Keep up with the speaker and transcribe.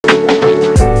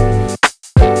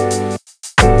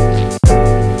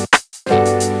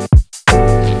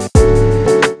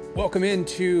Welcome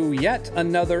into yet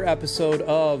another episode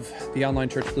of the Online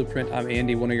Church Blueprint. I'm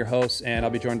Andy, one of your hosts, and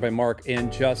I'll be joined by Mark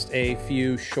in just a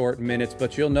few short minutes.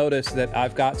 But you'll notice that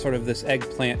I've got sort of this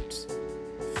eggplant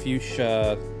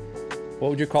fuchsia.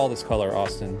 What would you call this color,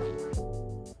 Austin?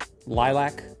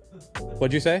 Lilac?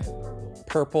 What'd you say?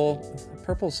 Purple.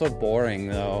 Purple's so boring,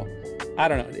 though. I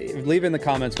don't know. Leave in the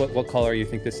comments what color you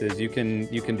think this is. You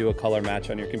can do a color match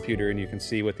on your computer and you can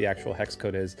see what the actual hex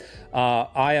code is.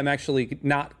 I am actually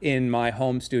not in my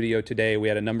home studio today. We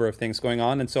had a number of things going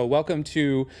on, and so welcome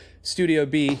to Studio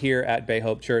B here at Bay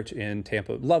Hope Church in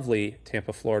Tampa, lovely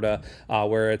Tampa, Florida,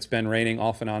 where it's been raining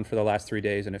off and on for the last 3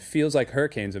 days, and it feels like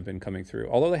hurricanes have been coming through,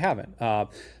 although they haven't.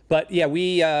 But yeah,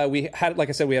 we had, like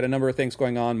I said, we had a number of things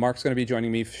going on. Mark's going to be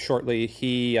joining me shortly.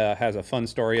 He has a fun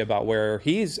story about where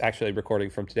he's actually recording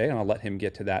from today, and I'll let him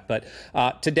get to that. But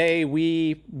today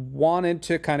we wanted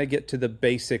to kind of get to the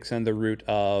basics and the root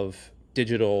of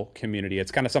digital community.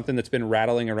 It's kind of something that's been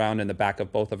rattling around in the back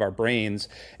of both of our brains,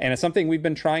 and it's something we've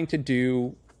been trying to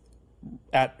do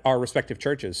at our respective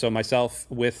churches. So myself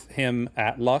with him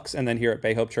at Lux, and then here at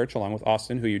Bay Hope Church, along with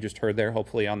Austin, who you just heard there,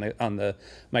 hopefully on the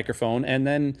microphone, and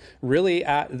then really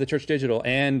at the Church Digital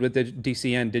and with the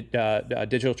DCN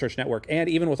Digital Church Network, and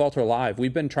even with Altar Live,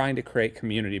 we've been trying to create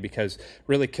community, because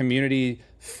really community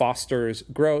fosters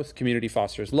growth, community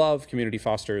fosters love, community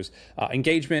fosters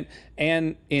engagement,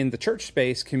 and in the church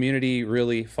space, community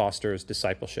really fosters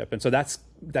discipleship. And so that's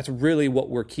really what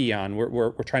we're key on.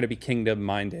 We're trying to be kingdom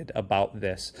minded about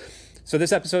this. So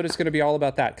this episode is going to be all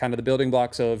about that, kind of the building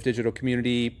blocks of digital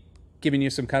community, giving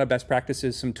you some kind of best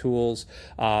practices, some tools.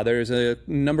 There's a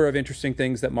number of interesting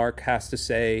things that Mark has to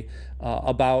say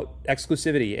about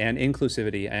exclusivity and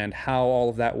inclusivity and how all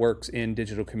of that works in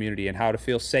digital community, and how to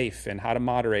feel safe and how to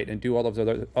moderate and do all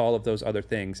of those other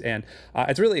things. And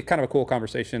it's really kind of a cool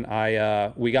conversation.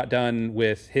 We got done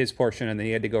with his portion, and then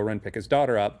he had to go run pick his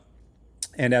daughter up.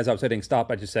 And as I was hitting stop,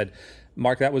 I just said,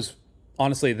 Mark, that was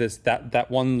honestly that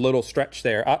one little stretch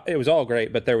there. It was all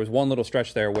great, but there was one little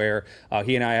stretch there where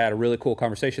he and I had a really cool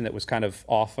conversation that was kind of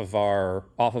off of our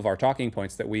talking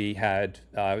points that we had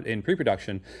in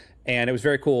pre-production. And it was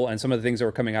very cool, and some of the things that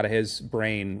were coming out of his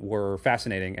brain were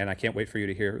fascinating, and I can't wait for you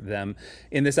to hear them.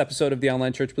 In this episode of the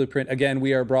Online Church Blueprint, again,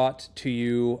 we are brought to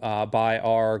you by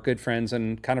our good friends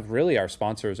and kind of really our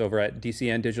sponsors over at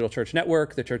DCN Digital Church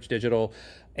Network, the Church Digital,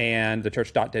 and the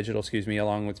Church.digital,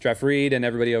 along with Jeff Reed and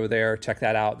everybody over there. Check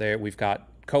that out. There we've got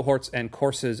cohorts and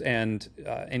courses and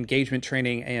engagement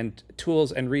training and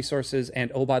tools and resources,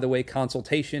 and oh, by the way,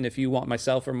 consultation if you want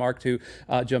myself or Mark to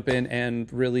jump in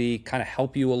and really kind of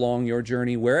help you along your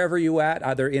journey wherever you at,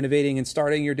 either innovating and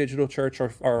starting your digital church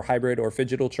or hybrid or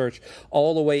phygital church,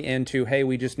 all the way into, hey,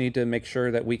 we just need to make sure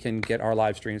that we can get our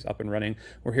live streams up and running.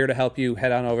 We're here to help you.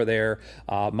 Head on over there.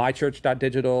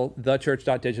 MyChurch.digital,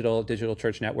 thechurch.digital, Digital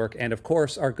Church Network, and of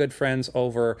course our good friends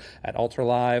over at Altar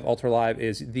Live. Altar Live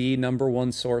is the number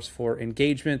one source for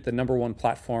engagement, the number one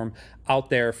platform out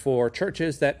there for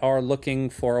churches that are looking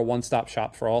for a one-stop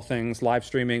shop for all things live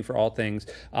streaming, for all things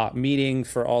meeting,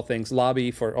 for all things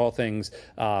lobby, for all things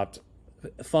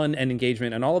fun and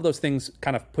engagement, and all of those things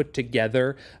kind of put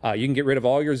together. You can get rid of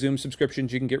all your Zoom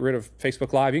subscriptions. You can get rid of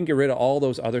Facebook Live. You can get rid of all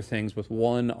those other things with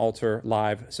one Altar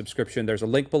Live subscription. There's a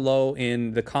link below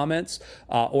in the comments,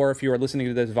 or if you are listening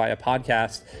to this via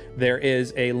podcast, there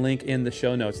is a link in the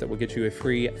show notes that will get you a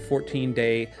free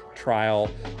 14-day trial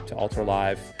to Altar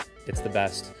Live. It's the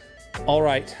best. All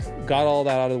right, got all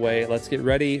that out of the way. Let's get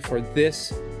ready for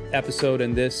this episode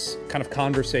and this kind of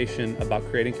conversation about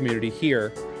creating community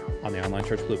here on the Online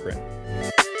Church Blueprint.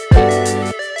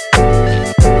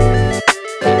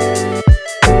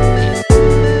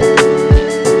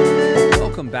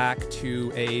 Welcome back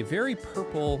to a very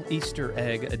purple Easter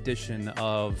egg edition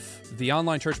of the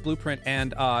Online Church Blueprint.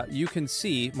 And you can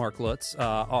see Mark Lutz,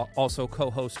 also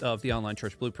co-host of the Online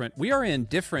Church Blueprint. We are in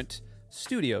different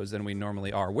studios than we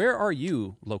normally are. Where are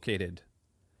you located?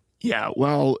 Yeah,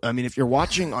 well, I mean, if you're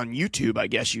watching on YouTube, I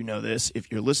guess you know this.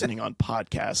 If you're listening on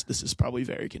podcast, this is probably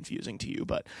very confusing to you.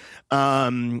 But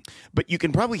you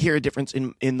can probably hear a difference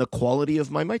in the quality of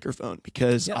my microphone,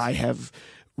 because yes.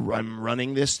 I'm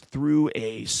running this through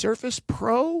a Surface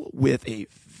Pro with a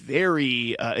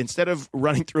very, instead of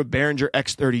running through a Behringer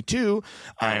X32,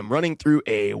 I'm running through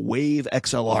a Wave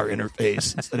XLR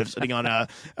interface. Instead of sitting on a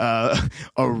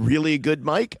really good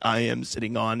mic, I am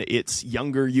sitting on its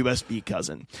younger USB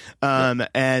cousin.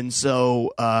 And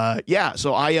so,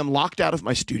 so I am locked out of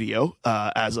my studio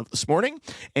as of this morning,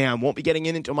 and won't be getting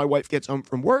in until my wife gets home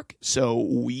from work. So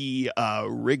we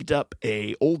rigged up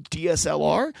a old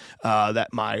DSLR that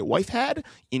my wife had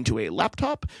into a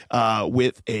laptop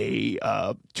with a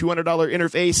 $200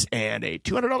 interface and a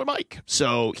 $200 mic.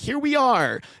 So here we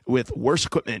are with worse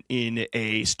equipment in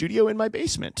a studio in my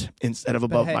basement instead of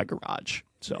above my garage.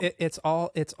 So it's all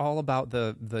about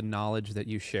the knowledge that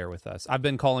you share with us. I've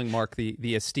been calling Mark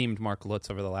the esteemed Mark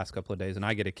Lutz over the last couple of days, and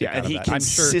I get a kick out of that. And he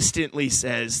consistently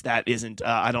says that isn't.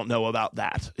 I don't know about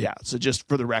that. Yeah. So just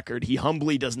for the record, he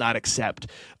humbly does not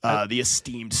accept the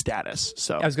esteemed status.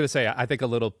 So I was going to say, I think a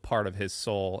little part of his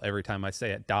soul every time I say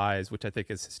it dies, which I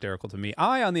think is hysterical to me.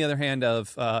 I, on the other hand,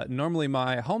 normally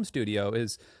my home studio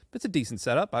it's a decent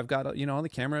setup. I've got, all the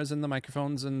cameras and the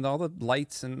microphones and all the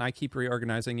lights, and I keep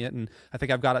reorganizing it. And I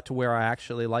think I've got it to where I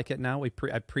actually like it now. I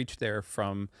preached there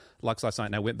from Lux last night,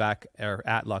 and I went back, or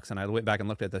at Lux, and I went back and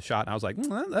looked at the shot, and I was like,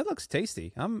 that looks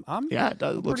tasty. It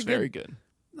does. It looks very good.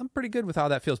 I'm pretty good with how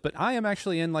that feels, but I am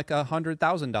actually in like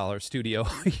 $100,000 studio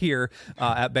here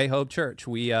at Bay Hope Church.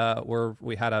 We had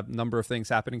a number of things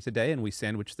happening today, and we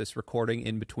sandwiched this recording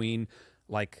in between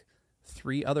like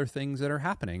 3 other things that are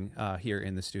happening here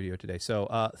in the studio today.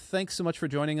 So thanks so much for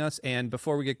joining us. And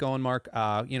before we get going, Mark,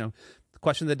 the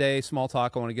question of the day, small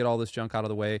talk. I want to get all this junk out of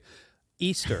the way.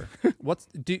 Easter. What's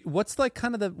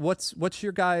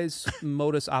your guys'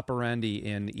 modus operandi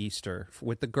in Easter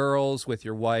with the girls, with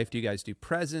your wife? Do you guys do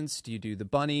presents? Do you do the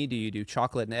bunny? Do you do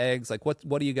chocolate and eggs? Like what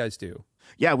do you guys do?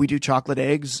 Yeah, we do chocolate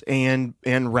eggs and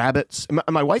rabbits.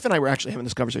 My wife and I were actually having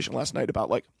this conversation last night about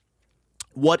like,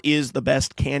 what is the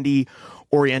best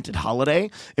candy-oriented holiday?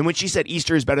 And when she said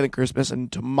Easter is better than Christmas, and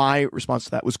to my response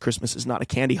to that was Christmas is not a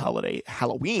candy holiday.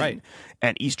 Halloween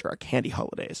and Easter are candy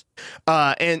holidays.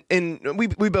 And we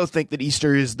both think that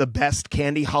Easter is the best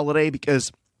candy holiday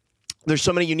because there's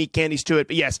so many unique candies to it.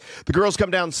 But yes, the girls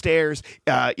come downstairs,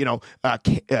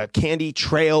 candy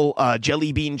trail,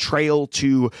 jelly bean trail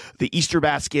to the Easter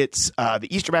baskets,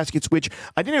 which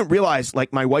I didn't realize,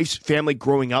 like my wife's family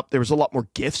growing up, there was a lot more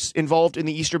gifts involved in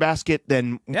the Easter basket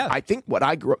than I think what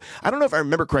I grew up. I don't know if I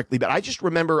remember correctly, but I just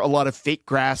remember a lot of fake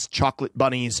grass, chocolate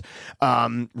bunnies,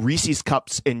 Reese's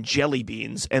cups, and jelly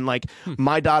beans. And like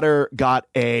my daughter got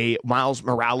a Miles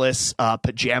Morales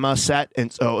pajama set.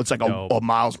 And so it's like a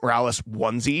Miles Morales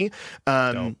onesie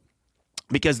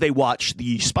because they watch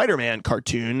the Spider-Man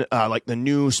cartoon, like the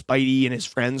new Spidey and his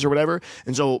friends or whatever.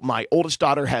 And so my oldest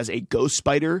daughter has a Ghost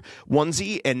Spider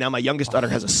onesie, and now my youngest daughter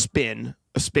has a spin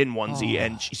onesie,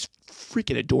 and she's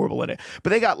freaking adorable in it.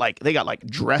 But they got like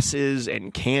dresses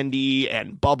and candy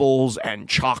and bubbles and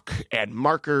chalk and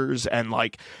markers and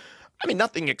like, I mean,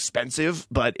 nothing expensive,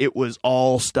 but it was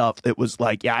all stuff that was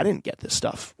like, I didn't get this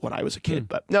stuff when I was a kid.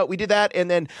 But no, we did that. And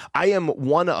then I'm a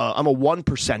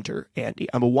 1%er, Andy.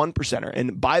 I'm a 1%er.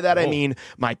 And by that, I mean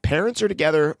my parents are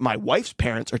together, my wife's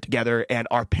parents are together, and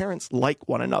our parents like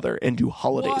one another and do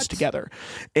holidays together.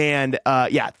 And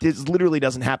this literally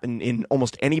doesn't happen in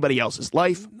almost anybody else's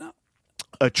life. No.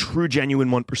 A true, genuine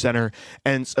 1%er.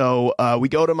 And so we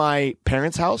go to my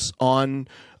parents' house on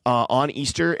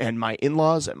Easter, and my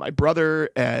in-laws and my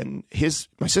brother and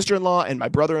my sister-in-law and my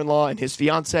brother-in-law and his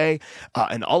fiance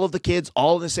and all of the kids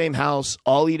all in the same house,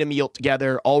 all eat a meal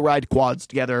together, all ride quads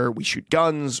together. We shoot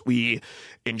guns. We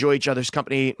enjoy each other's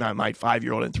company. Now, my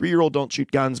 5-year-old and 3-year-old don't shoot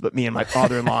guns, but me and my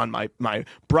father-in-law and my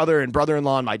brother and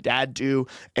brother-in-law and my dad do.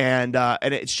 And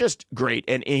it's just great.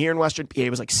 And here in Western PA,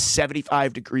 it was like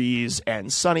 75 degrees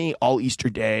and sunny all Easter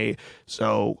day.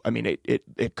 So, I mean,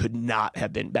 it could not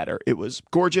have been better. It was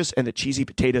gorgeous, and the cheesy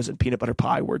potatoes and peanut butter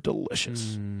pie were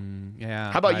delicious.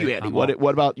 Yeah. How about you, Andy? What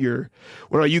about you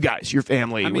guys, your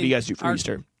family? What do you guys do for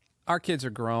Easter? Our kids are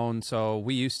grown, so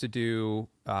we used to do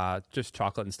just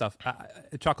chocolate and stuff,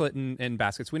 chocolate in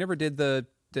baskets. We never did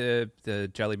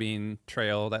the jelly bean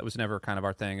trail. That was never kind of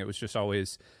our thing. It was just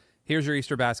always, here's your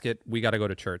Easter basket. We got to go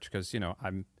to church because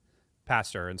I'm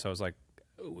pastor, and so I was like,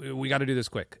 we got to do this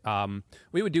quick.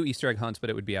 We would do Easter egg hunts, but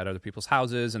it would be at other people's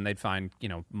houses, and they'd find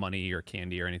money or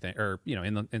candy or anything, or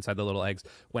inside the little eggs.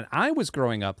 When I was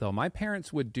growing up, though, my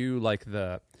parents would do like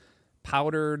the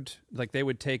powdered, like they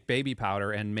would take baby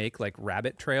powder and make like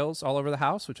rabbit trails all over the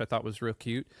house, which I thought was real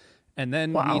cute. And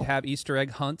then we'd have Easter egg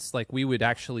hunts. Like we would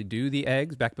actually do the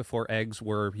eggs back before eggs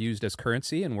were used as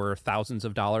currency and were thousands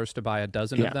of dollars to buy a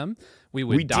dozen of them.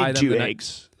 We dye them.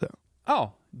 Eggs.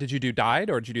 Oh, did you do dyed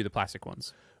or did you do the plastic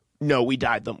ones? No, we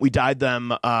dyed them. We dyed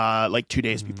them like 2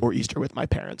 days before Easter with my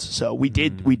parents. So we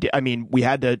did. I mean, we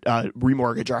had to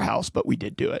remortgage our house, but we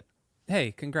did do it.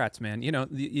 Hey, congrats, man.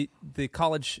 The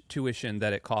college tuition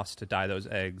that it costs to dye those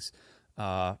eggs,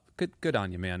 good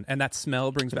on you, man. And that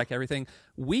smell brings back everything.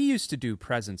 We used to do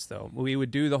presents, though. We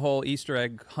would do the whole Easter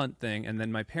egg hunt thing, and then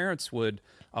my parents would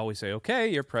always say, okay,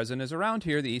 your present is around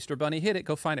here. The Easter bunny hid it.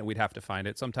 Go find it. We'd have to find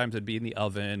it. Sometimes it'd be in the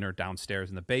oven or downstairs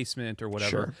in the basement or whatever.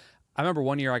 Sure. I remember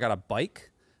one year I got a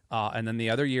bike. and then the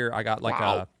other year I got like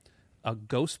Wow. a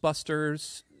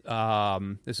Ghostbusters.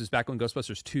 This is back when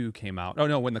Ghostbusters 2 came out. Oh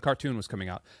no, when the cartoon was coming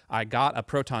out. I got a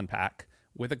proton pack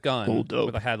with a gun. Oh,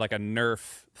 dope. I had like a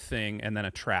Nerf thing and then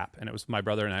a trap, and it was my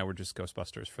brother and I were just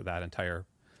Ghostbusters for that entire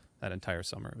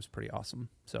summer. It was pretty awesome.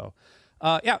 So.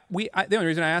 The only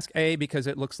reason I ask, A, because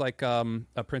it looks like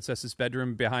a princess's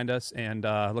bedroom behind us, and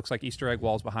looks like Easter egg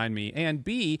walls behind me, and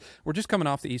B, we're just coming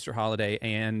off the Easter holiday,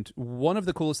 and one of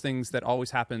the coolest things that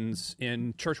always happens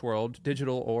in church world,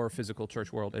 digital or physical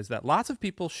church world, is that lots of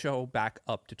people show back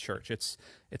up to church. It's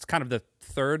kind of the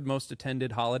third most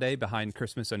attended holiday behind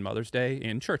Christmas and Mother's Day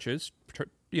in churches,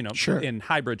 Sure. in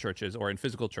hybrid churches or in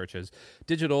physical churches.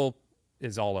 Digital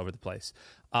is all over the place.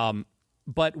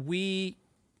 But we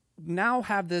now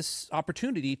have this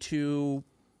opportunity to,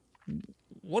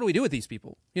 what do we do with these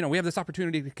people? We have this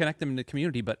opportunity to connect them in the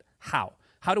community, but how?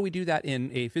 How do we do that in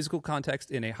a physical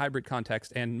context, in a hybrid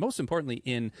context, and most importantly,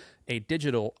 in a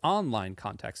digital online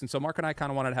context? And so Mark and I kind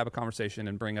of wanted to have a conversation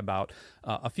and bring about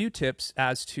a few tips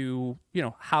as to,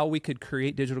 how we could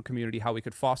create digital community, how we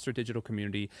could foster digital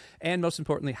community, and most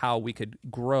importantly, how we could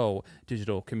grow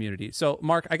digital community. So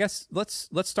Mark, I guess let's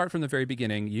start from the very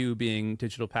beginning, you being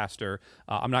digital pastor.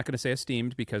 I'm not going to say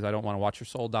esteemed because I don't want to watch your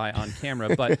soul die on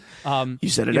camera, but You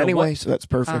said it anyway, so that's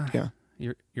perfect. Yeah.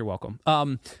 You're welcome.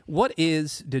 What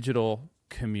is digital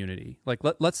community? Like,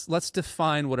 let's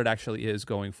define what it actually is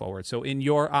going forward. So, in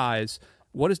your eyes,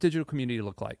 what does digital community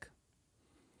look like?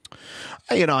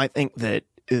 I think that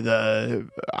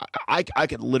I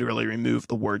could literally remove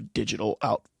the word digital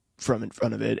out from in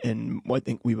front of it, and I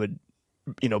think we would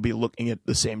be looking at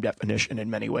the same definition in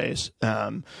many ways,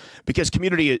 because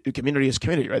community is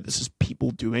community, right? This is people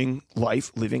doing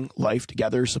life, living life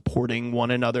together, supporting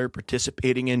one another,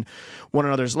 participating in one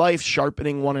another's life,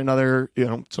 sharpening one another,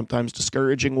 sometimes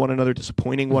discouraging one another,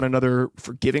 disappointing one another,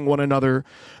 forgiving one another,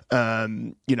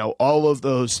 all of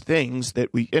those things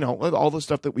that we, all the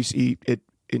stuff that we see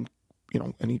in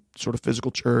any sort of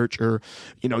physical church, or,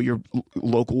 your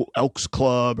local Elks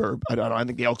Club, or I don't know, I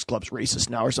think the Elks Club's racist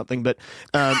now or something, but,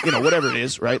 whatever it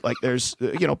is, right? Like there's,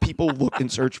 people look and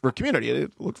search for community. They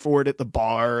look for it at the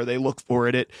bar, they look for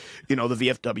it at, the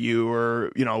VFW,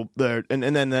 or,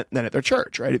 and then at their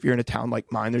church, right? If you're in a town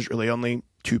like mine, there's really only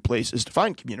two places to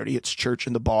find community. It's church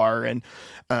and the bar. And,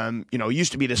 it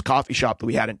used to be this coffee shop that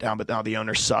we had in town, but now the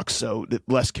owner sucks. So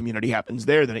less community happens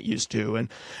there than it used to.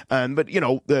 And, but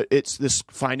it's this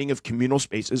finding of communal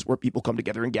spaces where people come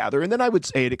together and gather. And then I would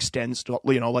say it extends to,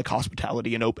 like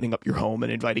hospitality and opening up your home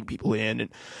and inviting people in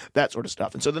and that sort of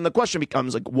stuff. And so then the question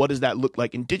becomes like, what does that look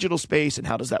like in digital space, and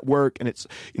how does that work? And it's,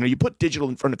 you put digital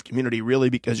in front of community really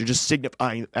because you're just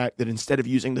signifying the fact that instead of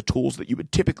using the tools that you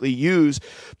would typically use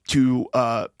to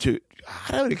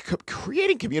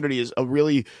creating community is a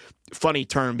really funny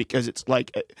term, because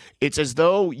it's as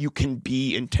though you can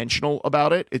be intentional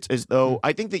about it. It's as though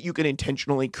I think that you can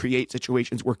intentionally create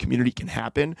situations where community can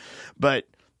happen, but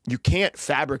you can't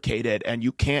fabricate it and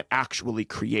you can't actually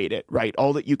create it, right?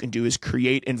 All that you can do is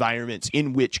create environments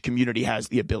in which community has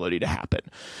the ability to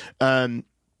happen.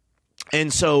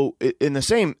 And so in the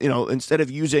same, instead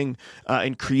of using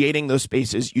and creating those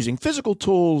spaces using physical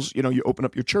tools, you open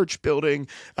up your church building,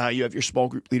 you have your small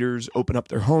group leaders open up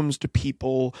their homes to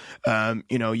people,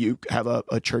 you have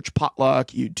a church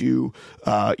potluck, you do,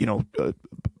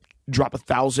 drop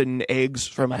 1,000 eggs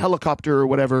from a helicopter or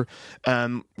whatever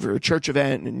for a church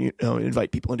event, and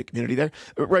invite people into community there.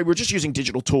 Right, we're just using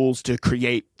digital tools to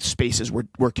create spaces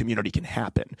where community can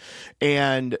happen,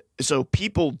 and so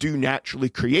people do naturally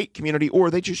create community, or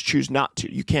they just choose not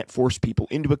to. You can't force people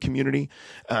into a community.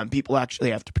 People actually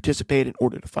have to participate in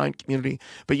order to find community,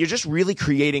 but you're just really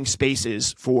creating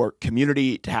spaces for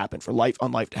community to happen, for life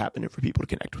on life to happen, and for people to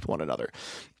connect with one another.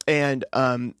 And,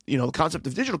 the concept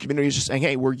of digital community is just saying,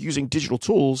 hey, we're using digital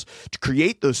tools to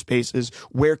create those spaces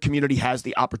where community has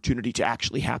the opportunity to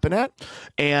actually happen at.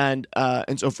 And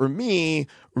so for me,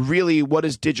 really, what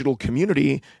is digital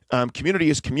community? Community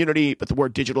is community, but the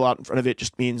word digital out in front of it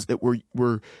just means that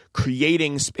we're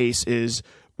creating spaces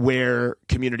where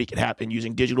community can happen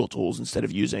using digital tools instead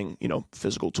of using,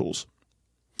 physical tools.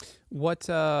 What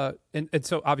and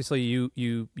so obviously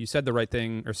you said the right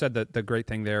thing, or said the great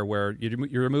thing there, where you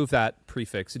remove that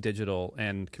prefix digital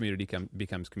and community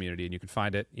becomes community, and you can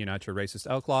find it at your racist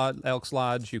Elks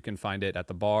Lodge, you can find it at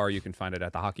the bar, you can find it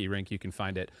at the hockey rink, you can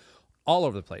find it all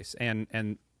over the place,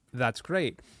 and that's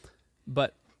great.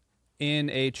 But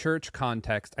in a church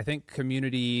context, I think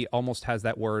community almost has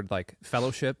that word like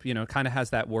fellowship, kind of has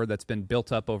that word that's been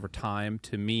built up over time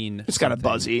to mean It's got a something.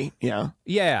 buzzy. Yeah.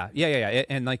 Yeah.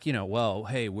 And like, well,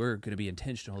 hey, we're going to be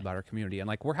intentional about our community. And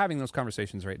like, we're having those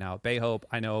conversations right now at Bay Hope.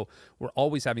 I know we're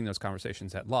always having those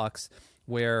conversations at Lux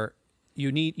where you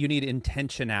need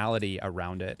intentionality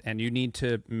around it, and you need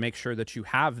to make sure that you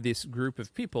have this group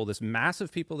of people, this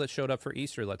massive people that showed up for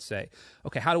Easter, let's say.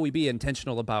 Okay, how do we be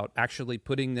intentional about actually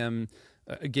putting them,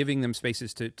 giving them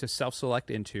spaces to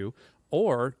self-select into,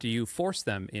 or do you force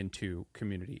them into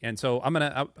community? And so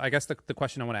I guess the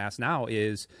question I want to ask now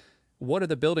is, what are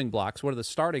the building blocks? What are the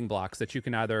starting blocks that you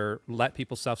can either let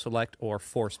people self-select or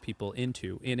force people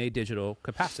into in a digital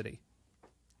capacity?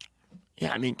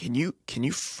 Yeah, I mean, can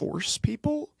you force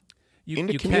people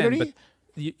into you community? Can,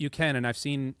 but you can, and I've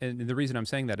seen, and the reason I'm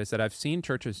saying that is that I've seen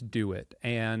churches do it,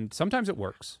 and sometimes it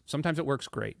works. Sometimes it works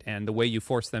great, and the way you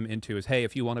force them into is, hey,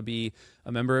 if you want to be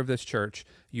a member of this church,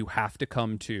 you have to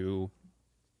come to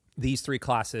these 3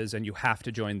 classes, and you have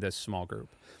to join this small group.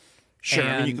 Sure,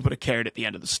 I mean, you can put a carrot at the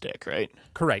end of the stick, right?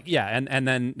 Correct. Yeah, and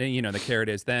then the carrot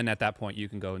is then at that point you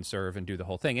can go and serve and do the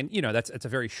whole thing, and it's a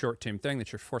very short-term thing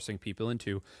that you're forcing people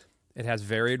into. It has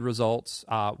varied results.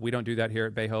 We don't do that here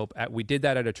at Bay Hope. We did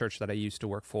that at a church that I used to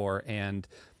work for, and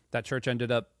that church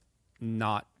ended up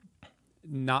not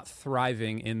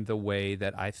thriving in the way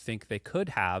that I think they could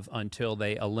have until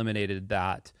they eliminated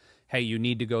that, hey, you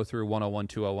need to go through 101,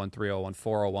 201, 301,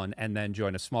 401, and then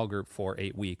join a small group for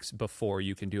 8 weeks before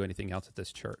you can do anything else at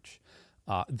this church.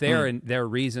 Their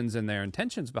reasons and their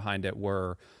intentions behind it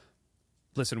were,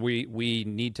 listen, we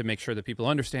need to make sure that people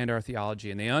understand our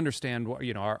theology and they understand what,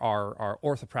 our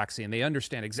orthopraxy, and they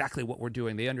understand exactly what we're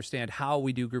doing. They understand how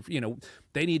we do group.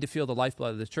 They need to feel the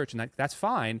lifeblood of this church, and that's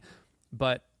fine.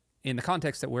 But in the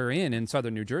context that we're in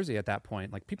Southern New Jersey at that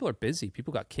point, like, people are busy.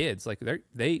 People got kids. Like, they're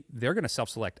going to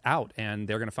self-select out, and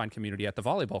they're going to find community at the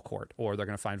volleyball court, or they're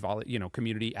going to find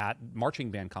community at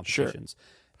marching band competitions,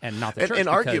 and not the church. And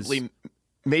arguably,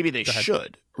 maybe they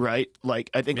should, right?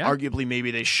 Like, I think arguably maybe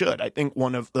they should. I think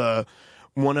one of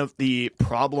the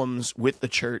problems with the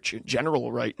church in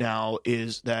general right now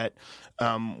is that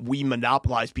we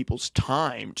monopolize people's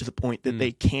time to the point that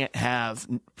they can't have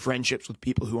friendships with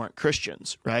people who aren't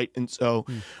Christians, right? And so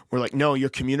we're like, no, your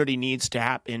community needs to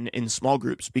happen in small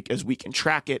groups because we can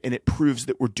track it and it proves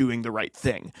that we're doing the right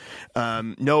thing.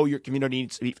 No, your community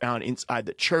needs to be found inside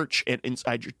the church and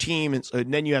inside your team. And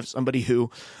then you have somebody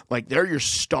who, like, they're your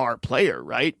star player,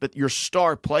 right? But your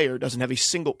star player doesn't have a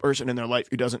single person in their life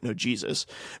who doesn't know Jesus,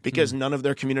 because none of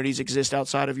their communities exist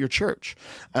outside of your church.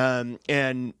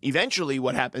 And eventually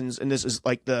what happens, and this is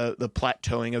like the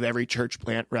plateauing of every church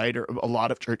plant, right? Or a lot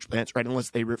of church plants, right? Unless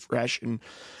they refresh and,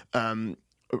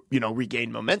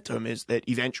 regain momentum, is that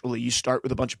eventually you start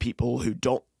with a bunch of people who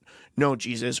don't know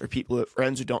Jesus, or people who have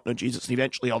friends who don't know Jesus, and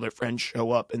eventually all their friends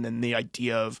show up, and then the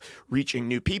idea of reaching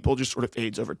new people just sort of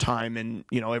fades over time, and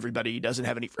everybody doesn't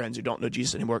have any friends who don't know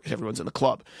Jesus anymore because everyone's in the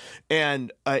club.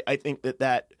 And I think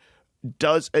that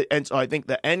does, and so I think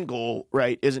the end goal,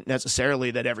 right, isn't necessarily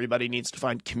that everybody needs to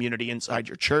find community inside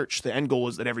your church. The end goal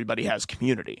is that everybody has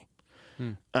community.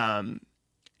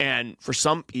 And for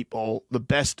some people, the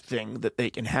best thing that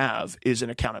they can have is an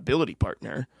accountability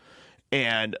partner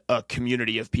and a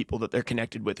community of people that they're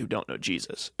connected with who don't know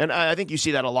Jesus. And I think you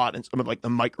see that a lot in some of like the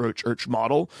micro church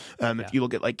model. If you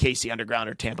look at like KC Underground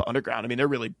or Tampa Underground, I mean, they're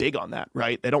really big on that,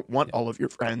 right? They don't want all of your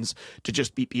friends to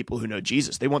just be people who know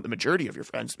Jesus. They want the majority of your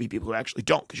friends to be people who actually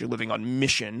don't, because you're living on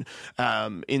mission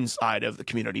inside of the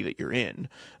community that you're in.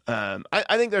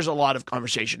 I think there's a lot of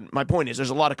conversation. My point is, there's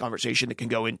a lot of conversation that can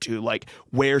go into like,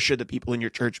 where should the people in your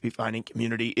church be finding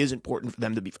community? Is it important for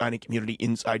them to be finding community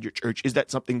inside your church? Is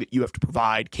that something that you have to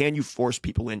provide? Can you force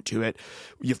people into it?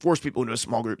 You force people into a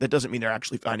small group. That doesn't mean they're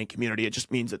actually finding community. It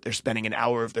just means that they're spending an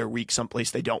hour of their week someplace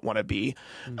they don't want to be.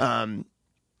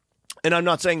 And I'm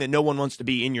not saying that no one wants to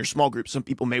be in your small group. Some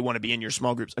people may want to be in your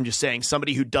small groups. I'm just saying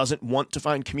somebody who doesn't want to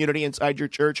find community inside your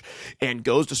church and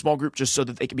goes to small group just so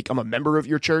that they can become a member of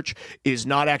your church is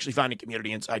not actually finding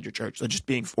community inside your church. They're just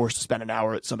being forced to spend an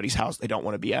hour at somebody's house they don't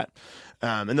want to be at.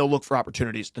 And they'll look for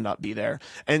opportunities to not be there.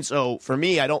 And so for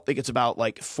me, I don't think it's about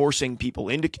like forcing people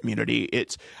into community.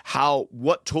 It's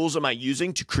what tools am I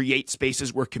using to create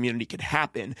spaces where community can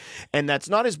happen? And that's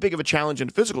not as big of a challenge in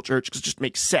a physical church because it just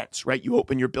makes sense, right? You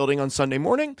open your building on Sunday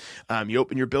morning, you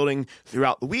open your building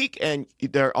throughout the week, and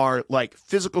there are like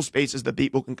physical spaces that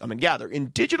people can come and gather. In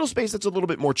digital space, that's a little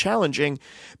bit more challenging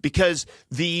because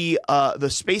the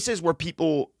spaces where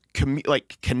people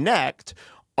connect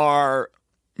are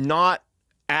not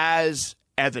as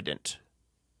evident,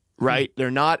 right?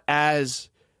 They're not as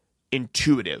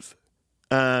intuitive.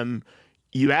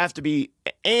 You have to be,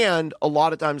 and a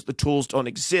lot of times the tools don't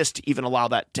exist to even allow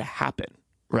that to happen,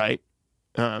 right?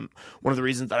 One of the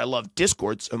reasons that I love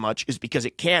Discord so much is because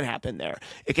it can happen there.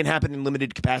 It can happen in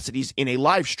limited capacities in a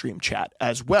live stream chat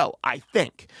as well, I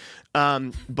think.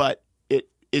 But it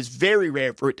is very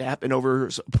rare for it to happen over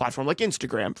a platform like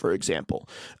Instagram, for example,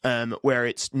 where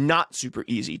it's not super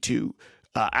easy to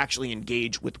actually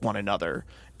engage with one another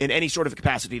in any sort of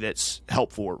capacity that's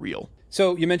helpful or real.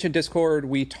 So you mentioned Discord.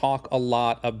 We talk a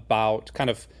lot about kind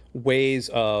of ways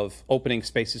of opening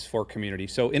spaces for community.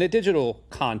 So in a digital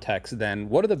context, then,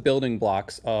 what are the building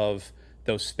blocks of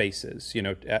those spaces? You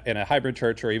know, in a hybrid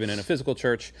church or even in a physical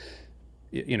church,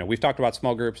 you know, we've talked about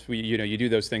small groups. You do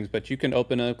those things, but you can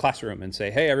open a classroom and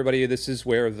say, hey, everybody, this is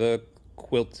where the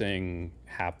quilting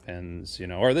happens, you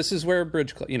know, or this is where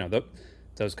bridge,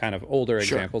 those kind of older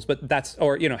examples, but that's,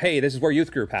 or, you know, hey, this is where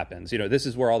youth group happens, you know, this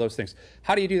is where all those things.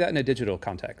 How do you do that in a digital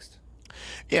context?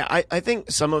 Yeah, I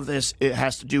think some of this, it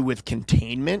has to do with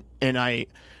containment, and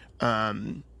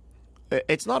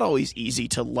it's not always easy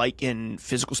to liken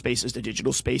physical spaces to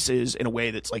digital spaces in a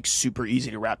way that's like super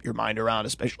easy to wrap your mind around,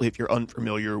 especially if you're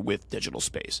unfamiliar with digital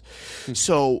space.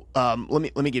 So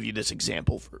let me give you this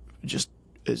example for just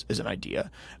as an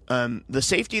idea. The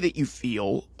safety that you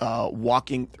feel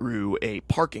walking through a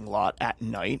parking lot at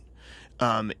night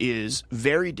is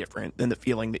very different than the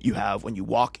feeling that you have when you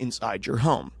walk inside your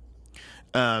home.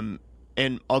 And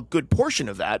a good portion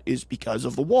of that is because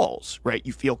of the walls, right?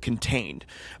 You feel contained.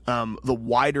 The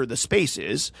wider the space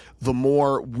is, the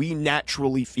more we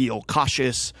naturally feel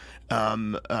cautious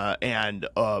and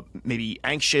maybe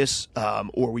anxious,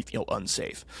 or we feel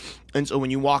unsafe. And so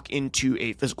when you walk into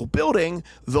a physical building,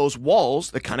 those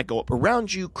walls that kind of go up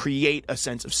around you create a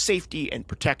sense of safety and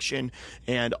protection,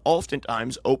 and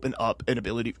oftentimes open up an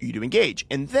ability for you to engage.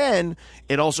 And then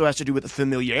it also has to do with the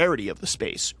familiarity of the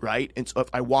space, right? And so if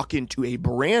I walk into a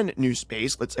brand new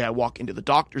space, let's say I walk into the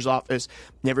doctor's office,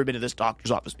 never been to this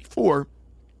doctor's office before,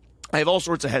 I have all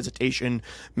sorts of hesitation,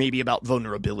 maybe about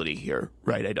vulnerability here,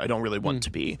 right? I don't really want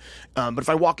to be. But if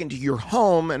I walk into your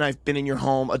home, and I've been in your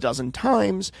home a dozen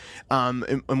times,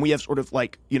 and we have sort of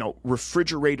like, you know,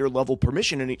 refrigerator level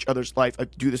permission in each other's life. I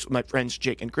do this with my friends,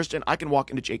 Jake and Kristen. I can walk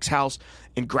into Jake's house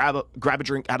and grab a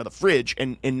drink out of the fridge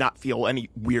and not feel any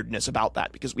weirdness about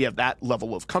that, because we have that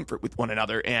level of comfort with one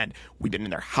another, and we've been in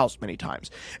their house many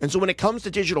times. And so when it comes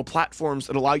to digital platforms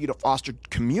that allow you to foster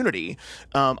community,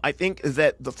 I think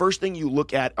that the first thing you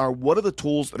look at are, what are the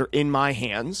tools that are in my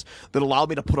hands that allow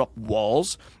me to put up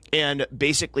walls and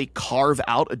basically carve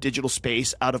out a digital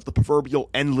space out of the proverbial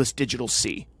endless digital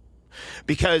sea.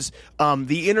 Because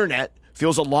the internet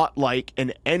feels a lot like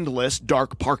an endless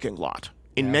dark parking lot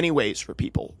in many ways for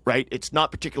people, right? It's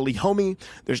not particularly homey.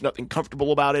 There's nothing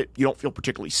comfortable about it. You don't feel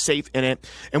particularly safe in it.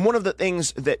 And one of the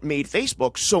things that made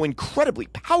Facebook so incredibly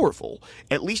powerful,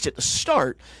 at least at the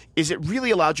start, is it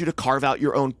really allowed you to carve out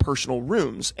your own personal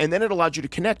rooms. And then it allowed you to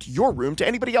connect your room to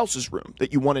anybody else's room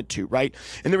that you wanted to, right?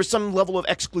 And there was some level of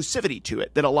exclusivity to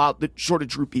it that sort of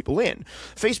drew people in.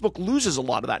 Facebook loses a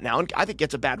lot of that now, and I think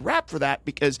gets a bad rap for that,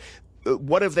 because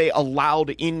what have they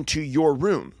allowed into your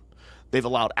room? They've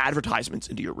allowed advertisements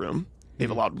into your room. They've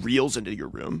allowed reels into your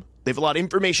room. They've allowed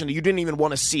information that you didn't even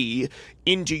want to see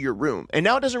into your room. And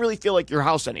now it doesn't really feel like your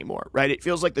house anymore, right? It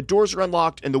feels like the doors are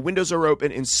unlocked and the windows are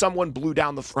open and someone blew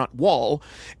down the front wall.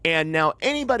 And now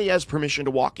anybody has permission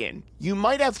to walk in. You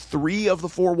might have 3 of the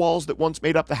 4 walls that once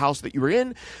made up the house that you were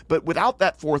in, but without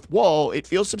that 4th wall, it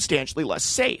feels substantially less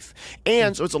safe.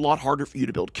 And so it's a lot harder for you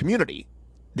to build community.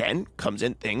 Then comes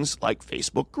in things like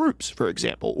Facebook groups, for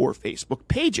example, or Facebook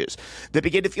pages that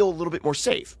begin to feel a little bit more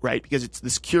safe, right? Because it's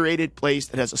this curated place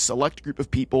that has a select group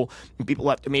of people, and people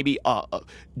have to maybe,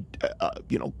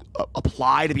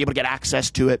 apply to be able to get access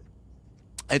to it.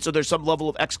 And so there's some level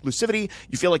of exclusivity.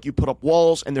 You feel like you put up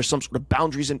walls, and there's some sort of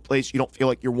boundaries in place. You don't feel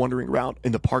like you're wandering around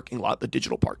in the parking lot, the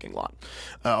digital parking lot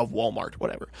of Walmart,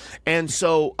 whatever. And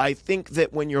so I think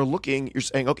that when you're looking, you're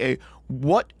saying, okay,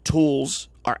 what tools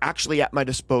are actually at my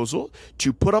disposal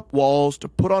to put up walls, to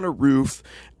put on a roof,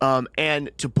 and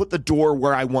to put the door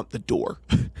where I want the door,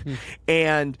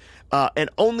 and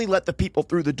only let the people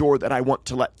through the door that I want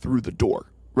to let through the door.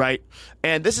 Right?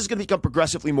 And this is going to become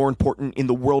progressively more important in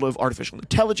the world of artificial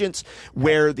intelligence,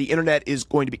 where the internet is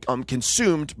going to become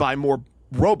consumed by more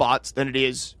robots than it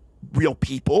is real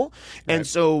people. Right. And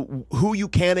so who you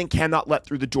can and cannot let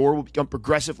through the door will become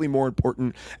progressively more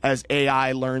important as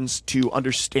AI learns to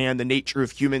understand the nature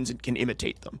of humans and can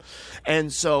imitate them.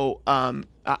 And so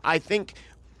I think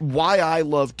why I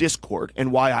love Discord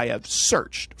and why I have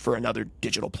searched for another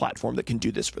digital platform that can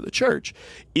do this for the church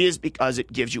is because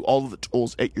it gives you all of the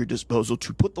tools at your disposal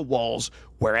to put the walls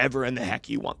wherever in the heck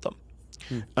you want them.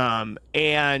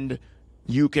 And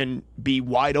you can be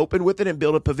wide open with it and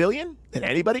build a pavilion that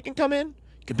anybody can come in.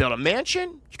 You can build a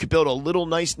mansion. You can build a little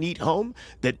nice, neat home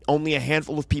that only a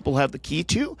handful of people have the key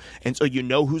to, and so you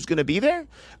know who's going to be there.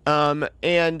 And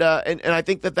I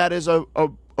think that is a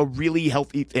really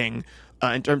healthy thing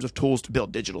in terms of tools to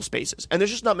build digital spaces. And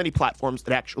there's just not many platforms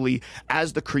that actually,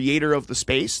 as the creator of the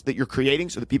space that you're creating,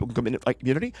 so that people can come in and find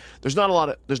community. There's not a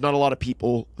lot of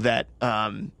people that.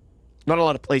 Not a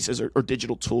lot of places or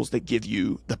digital tools that give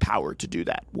you the power to do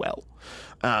that well.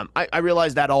 I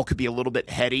realize that all could be a little bit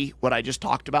heady, what I just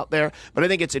talked about there, but I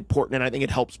think it's important, and I think it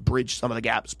helps bridge some of the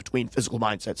gaps between physical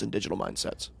mindsets and digital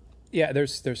mindsets. Yeah,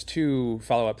 there's two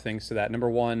follow-up things to that. Number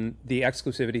one, the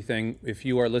exclusivity thing. If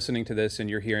you are listening to this and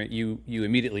you're hearing, you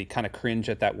immediately kind of cringe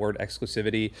at that word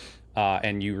exclusivity,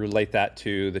 and you relate that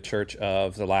to the church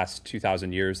of the last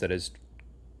 2,000 years that has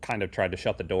kind of tried to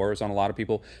shut the doors on a lot of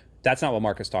people. That's not what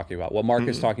Mark is talking about. What Mark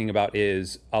is talking about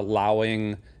is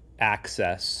allowing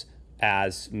access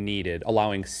as needed,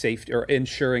 allowing safety or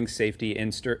ensuring safety,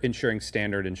 ensuring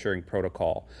standard, ensuring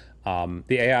protocol. The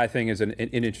AI thing is an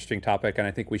interesting topic, and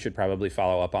I think we should probably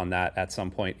follow up on that at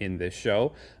some point in this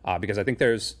show, because I think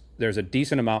there's a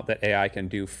decent amount that AI can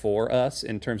do for us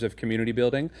in terms of community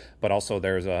building, but also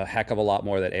there's a heck of a lot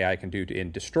more that AI can do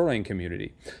in destroying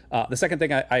community. The second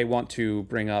thing I want to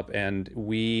bring up, and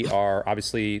we are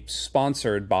obviously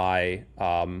sponsored by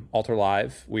Altar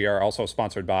Live. We are also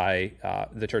sponsored by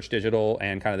the Church Digital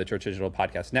and kind of the Church Digital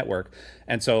Podcast Network.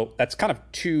 And so that's kind of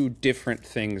two different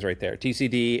things right there.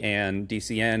 TCD and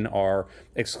DCN are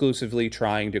exclusively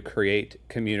trying to create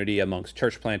community amongst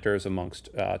church planters, amongst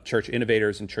church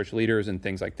innovators and church leaders and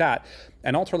things like that.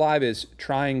 And Altar Live is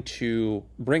trying to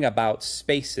bring about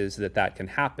spaces that can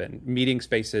happen, meeting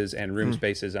spaces and room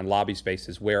spaces and lobby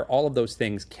spaces where all of those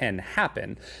things can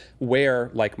happen,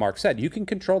 where, like Mark said, you can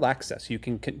control access. You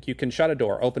can shut a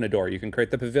door, open a door. You can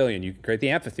create the pavilion. You can create the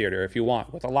amphitheater if you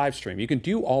want with a live stream. You can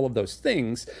do all of those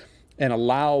things and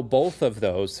allow both of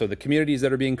those, so the communities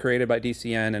that are being created by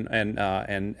DCN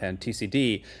and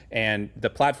TCD and the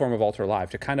platform of Altar Live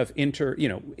to kind of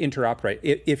interoperate.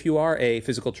 If you are a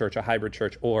physical church, a hybrid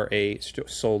church, or a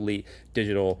solely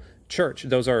digital church,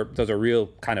 those are real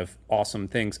kind of awesome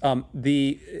things.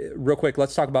 Real quick,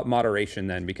 let's talk about moderation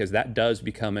then, because that does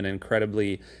become an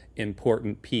incredibly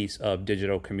important piece of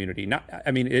digital community.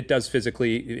 It does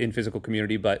in physical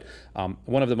community, but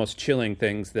one of the most chilling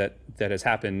things that has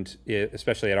happened,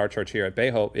 especially at our church here at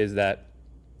Bay Hope, is that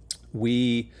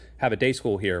we have a day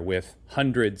school here with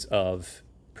hundreds of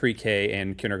pre-K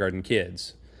and kindergarten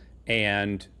kids.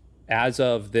 And as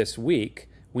of this week,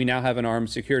 we now have an armed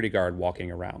security guard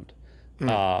walking around.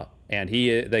 And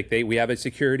we have a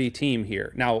security team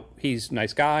here. Now, he's a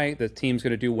nice guy. The team's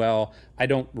going to do well. I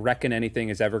don't reckon anything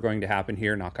is ever going to happen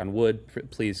here. Knock on wood.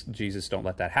 Please, Jesus, don't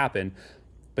let that happen.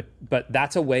 But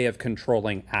that's a way of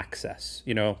controlling access.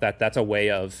 That's a way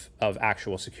of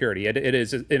actual security. It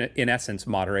is in essence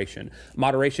moderation.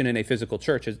 Moderation in a physical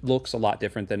church looks a lot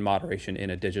different than moderation in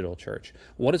a digital church.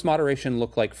 What does moderation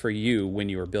look like for you when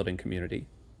you are building community?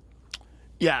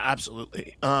 Yeah,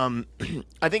 absolutely.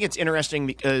 I think it's interesting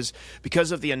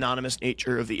because of the anonymous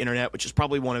nature of the internet, which is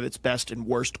probably one of its best and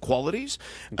worst qualities.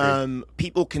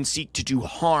 People can seek to do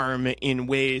harm in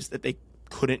ways that they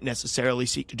couldn't necessarily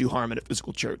seek to do harm in a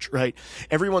physical church, right?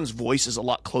 Everyone's voice is a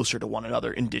lot closer to one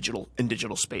another in digital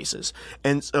spaces.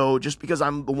 And so just because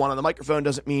I'm the one on the microphone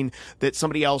doesn't mean that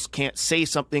somebody else can't say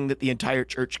something that the entire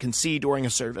church can see during a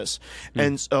service.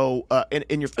 And so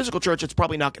in your physical church, it's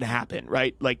probably not going to happen,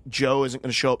 right? Like Joe isn't going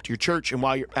to show up to your church, and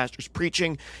while your pastor's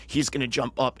preaching, he's going to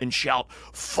jump up and shout,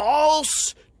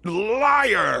 "False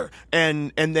liar,"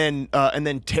 and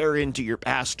then tear into your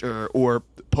pastor or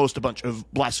post a bunch of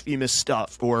blasphemous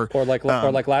stuff or like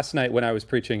last night when I was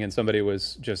preaching and somebody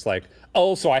was just like,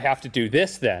 "Oh, so I have to do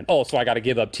this then? Oh, so I got to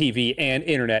give up TV and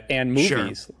internet and movies."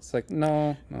 Sure. It's like,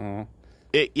 no.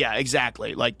 Yeah,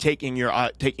 exactly. Like taking your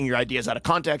ideas out of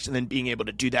context and then being able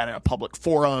to do that in a public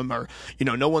forum, or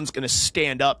no one's going to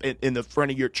stand up in the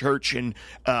front of your church and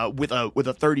with a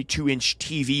 32-inch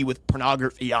TV with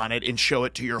pornography on it and show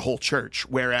it to your whole church.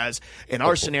 Whereas in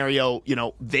our scenario,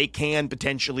 they can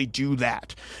potentially do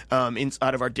that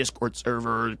inside of our Discord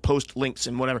server, post links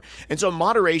and whatever. And so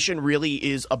moderation really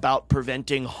is about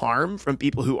preventing harm from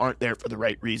people who aren't there for the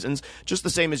right reasons, just the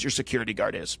same as your security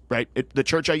guard is, right? The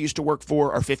church I used to work for,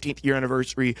 before our 15th year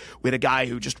anniversary, we had a guy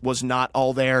who just was not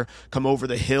all there come over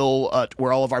the hill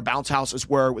where all of our bounce houses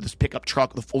were with his pickup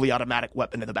truck with a fully automatic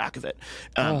weapon in the back of it,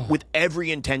 with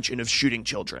every intention of shooting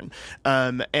children.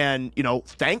 And, you know,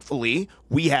 thankfully,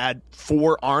 we had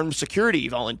 4 armed security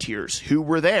volunteers who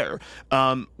were there,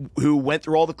 who went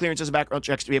through all the clearances and background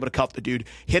checks to be able to cuff the dude,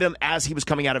 hit him as he was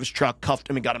coming out of his truck, cuffed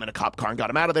him and got him in a cop car and got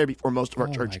him out of there before most of our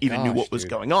church even knew what was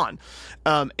going on.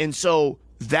 And so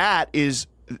that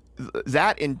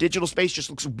in digital space just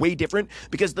looks way different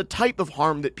because the type of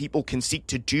harm that people can seek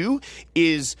to do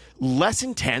is less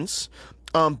intense,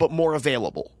 but more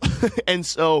available. And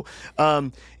so,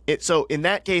 so in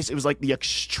that case, it was like the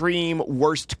extreme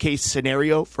worst case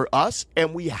scenario for us,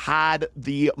 and we had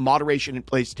the moderation in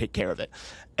place to take care of it.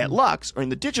 At Lux, or in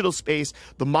the digital space,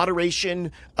 the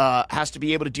moderation has to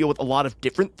be able to deal with a lot of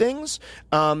different things,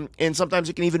 and sometimes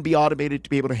it can even be automated to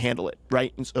be able to handle it,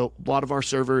 right? And so a lot of our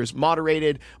server is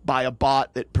moderated by a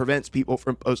bot that prevents people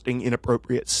from posting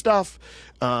inappropriate stuff,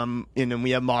 and then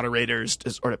we have moderators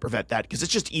to sort of prevent that, because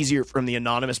it's just easier from the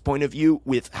anonymous point of view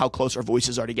with how close our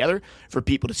voices are together for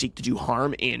people to seek to do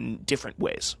harm in different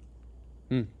ways.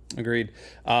 Agreed.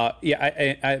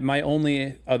 My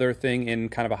only other thing in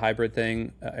kind of a hybrid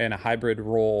thing, in a hybrid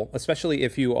role, especially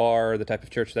if you are the type of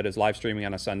church that is live streaming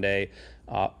on a Sunday,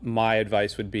 my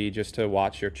advice would be just to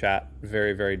watch your chat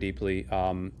very, very deeply.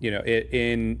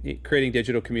 In creating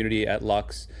digital community at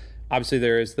Lux, obviously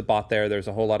there is the bot there. There's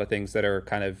a whole lot of things that are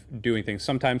kind of doing things.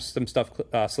 Sometimes some stuff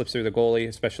slips through the goalie,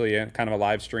 especially in kind of a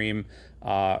live stream,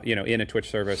 in a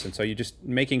Twitch service. And so you just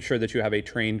making sure that you have a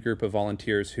trained group of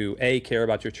volunteers who A, care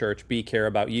about your church, B, care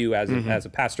about you as a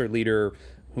pastor, leader,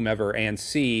 whomever, and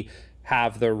C,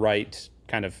 have the right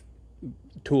kind of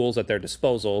tools at their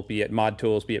disposal, be it mod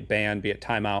tools, be it ban, be it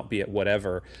timeout, be it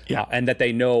whatever, and that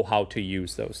they know how to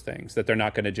use those things, that they're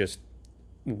not going to just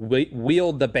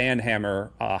wield the ban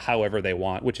hammer however they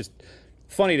want, which is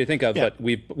funny to think of, but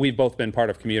we've both been part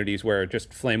of communities where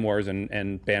just flame wars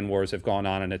and ban wars have gone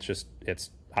on, and it's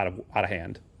out of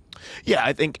hand. Yeah,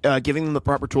 I think giving them the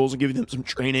proper tools and giving them some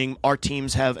training. Our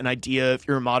teams have an idea. If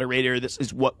you're a moderator, this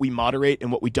is what we moderate and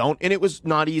what we don't. And it was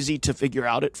not easy to figure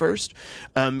out at first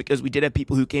because we did have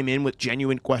people who came in with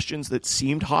genuine questions that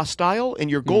seemed hostile.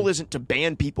 And your goal isn't to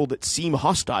ban people that seem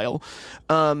hostile.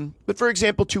 But for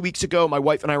example, 2 weeks ago, my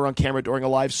wife and I were on camera during a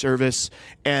live service,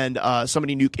 and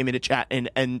somebody new came into chat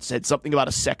and said something about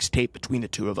a sex tape between the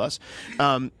two of us.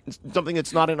 Something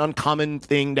that's not an uncommon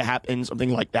thing to happen,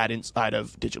 something like that inside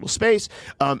of digital space.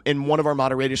 And one of our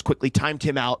moderators quickly timed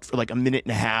him out for like a minute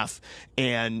and a half,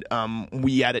 and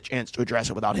we had a chance to address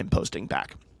it without him posting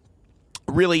back.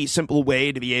 Really simple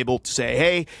way to be able to say,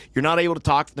 hey, you're not able to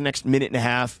talk for the next minute and a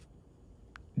half.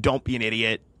 Don't be an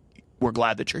idiot. We're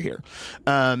glad that you're here.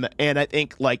 And I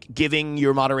think like giving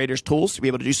your moderators tools to be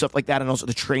able to do stuff like that, and also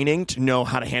the training to know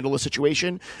how to handle a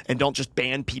situation, and don't just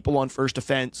ban people on first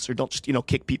offense, or don't just,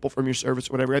 kick people from your service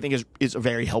or whatever, I think is a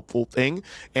very helpful thing.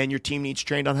 And your team needs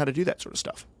trained on how to do that sort of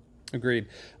stuff. Agreed.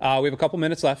 We have a couple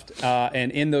minutes left.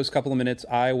 And in those couple of minutes,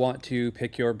 I want to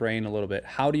pick your brain a little bit.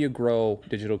 How do you grow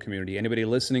digital community? Anybody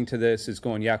listening to this is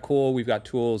going, yeah, cool. We've got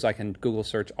tools. I can Google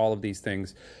search all of these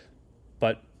things.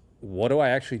 But what do I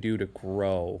actually do to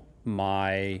grow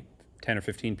my 10 or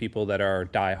 15 people that are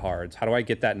diehards? How do I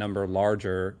get that number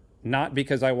larger? Not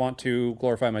because I want to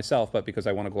glorify myself, but because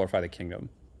I want to glorify the kingdom.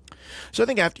 So I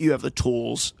think after you have the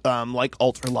tools, like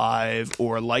Ultra Live,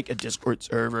 or like a Discord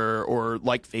server, or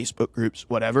like Facebook groups,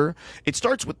 whatever, it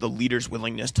starts with the leader's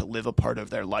willingness to live a part of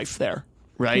their life there,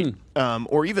 right?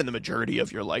 Or even the majority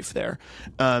of your life there.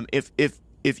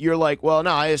 If you're like, well,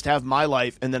 no, I just have my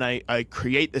life, and then I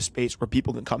create this space where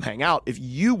people can come hang out. If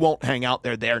you won't hang out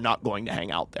there, they're not going to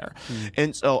hang out there.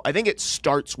 And so I think it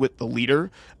starts with the leader.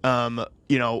 Are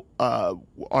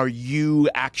you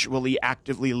actually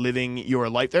actively living your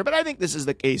life there? But I think this is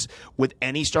the case with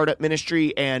any startup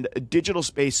ministry, and digital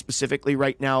space specifically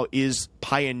right now is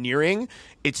pioneering.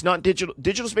 It's not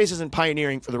digital space isn't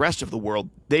pioneering for the rest of the world.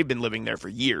 They've been living there for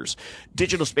years.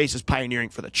 Digital space is pioneering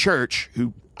for the church,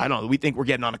 who, I don't know, we think we're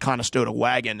getting on a Conestoga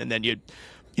wagon, and then you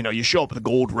show up at the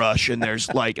gold rush and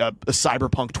there's like a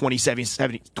cyberpunk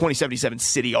 2077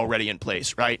 city already in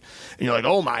place, right? And you're like,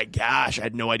 oh my gosh, I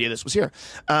had no idea this was here.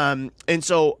 And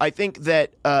so I think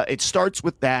that it starts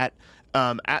with that.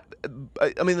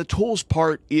 The tools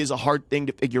part is a hard thing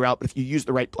to figure out, but if you use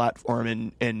the right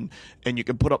platform and you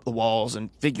can put up the walls and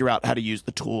figure out how to use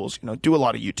the tools, do a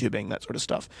lot of YouTubing, that sort of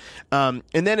stuff. And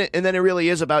then it really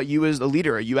is about you as the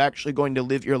leader. Are you actually going to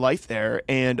live your life there?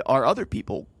 And are other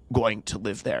people going to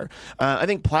live there. I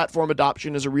think platform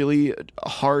adoption is a really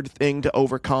hard thing to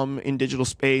overcome in digital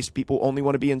space. People only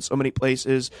want to be in so many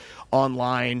places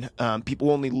online.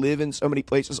 People only live in so many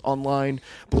places online.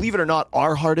 Believe it or not,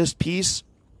 our hardest piece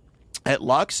at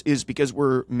Lux is because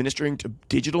we're ministering to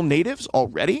digital natives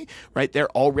already, right?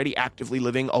 They're already actively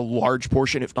living a large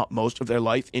portion, if not most of their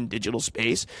life in digital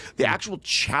space. The actual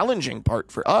challenging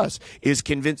part for us is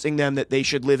convincing them that they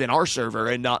should live in our server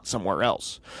and not somewhere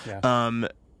else. Yeah.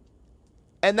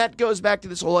 And that goes back to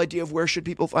this whole idea of where should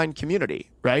people find community,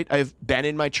 right? I have Ben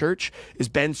in my church. Is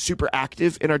Ben super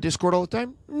active in our Discord all the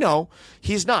time? No,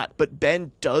 he's not. But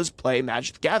Ben does play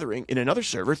Magic the Gathering in another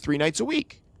server 3 nights a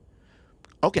week.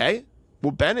 Okay.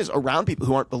 Well, Ben is around people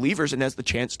who aren't believers and has the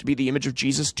chance to be the image of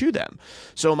Jesus to them.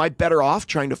 So am I better off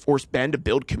trying to force Ben to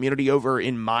build community over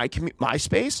in my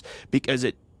space because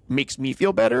it makes me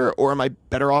feel better? Or am I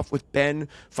better off with Ben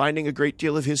finding a great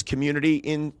deal of his community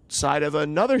inside of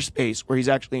another space where he's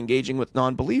actually engaging with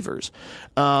non-believers?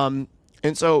 And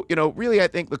so, really, I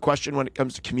think the question when it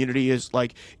comes to community is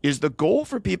like, is the goal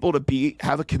for people to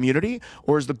have a community,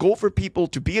 or is the goal for people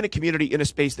to be in a community in a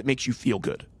space that makes you feel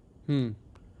good?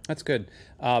 That's good.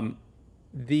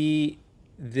 The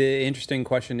interesting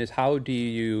question is how do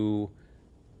you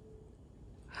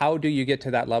get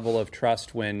to that level of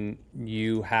trust when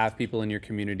you have people in your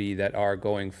community that are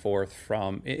going forth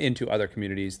into other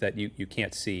communities that you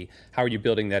can't see? How are you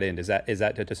building that in? Is that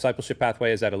a discipleship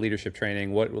pathway? Is that a leadership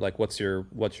training? What's your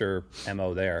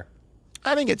MO there?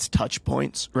 I think it's touch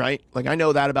points, right? Like, I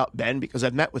know that about Ben because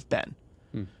I've met with Ben.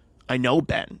 I know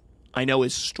Ben. I know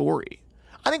his story.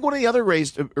 I think one of the other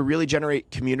ways to really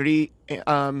generate community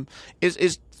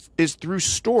is through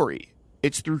story.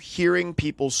 It's through hearing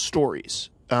people's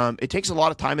stories. It takes a lot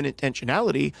of time and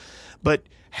intentionality, but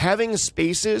having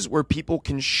spaces where people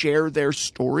can share their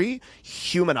story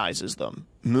humanizes them,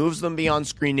 moves them beyond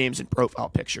screen names and profile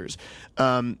pictures.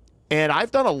 And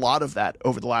I've done a lot of that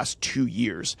over the last 2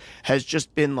 years, has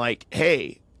just been like,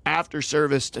 hey, after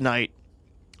service tonight,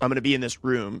 I'm going to be in this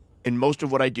room. And most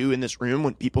of what I do in this room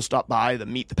when people stop by the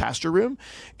Meet the Pastor room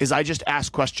is I just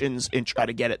ask questions and try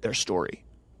to get at their story.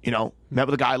 Met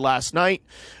with a guy last night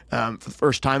for the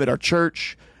first time at our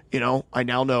church. I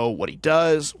now know what he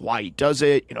does, why he does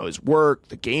it, his work,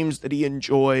 the games that he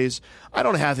enjoys. I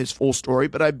don't have his full story,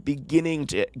 but I'm beginning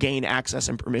to gain access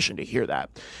and permission to hear that.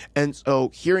 And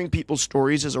so hearing people's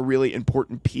stories is a really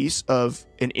important piece of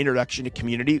an introduction to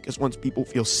community, because once people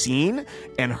feel seen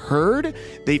and heard,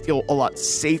 they feel a lot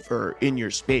safer in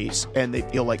your space, and they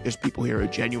feel like there's people here who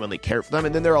genuinely care for them.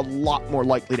 And then they're a lot more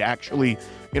likely to actually,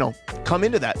 come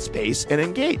into that space and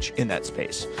engage in that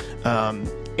space.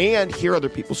 And hear other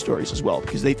people's stories as well,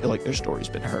 because they feel like their story's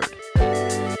been heard.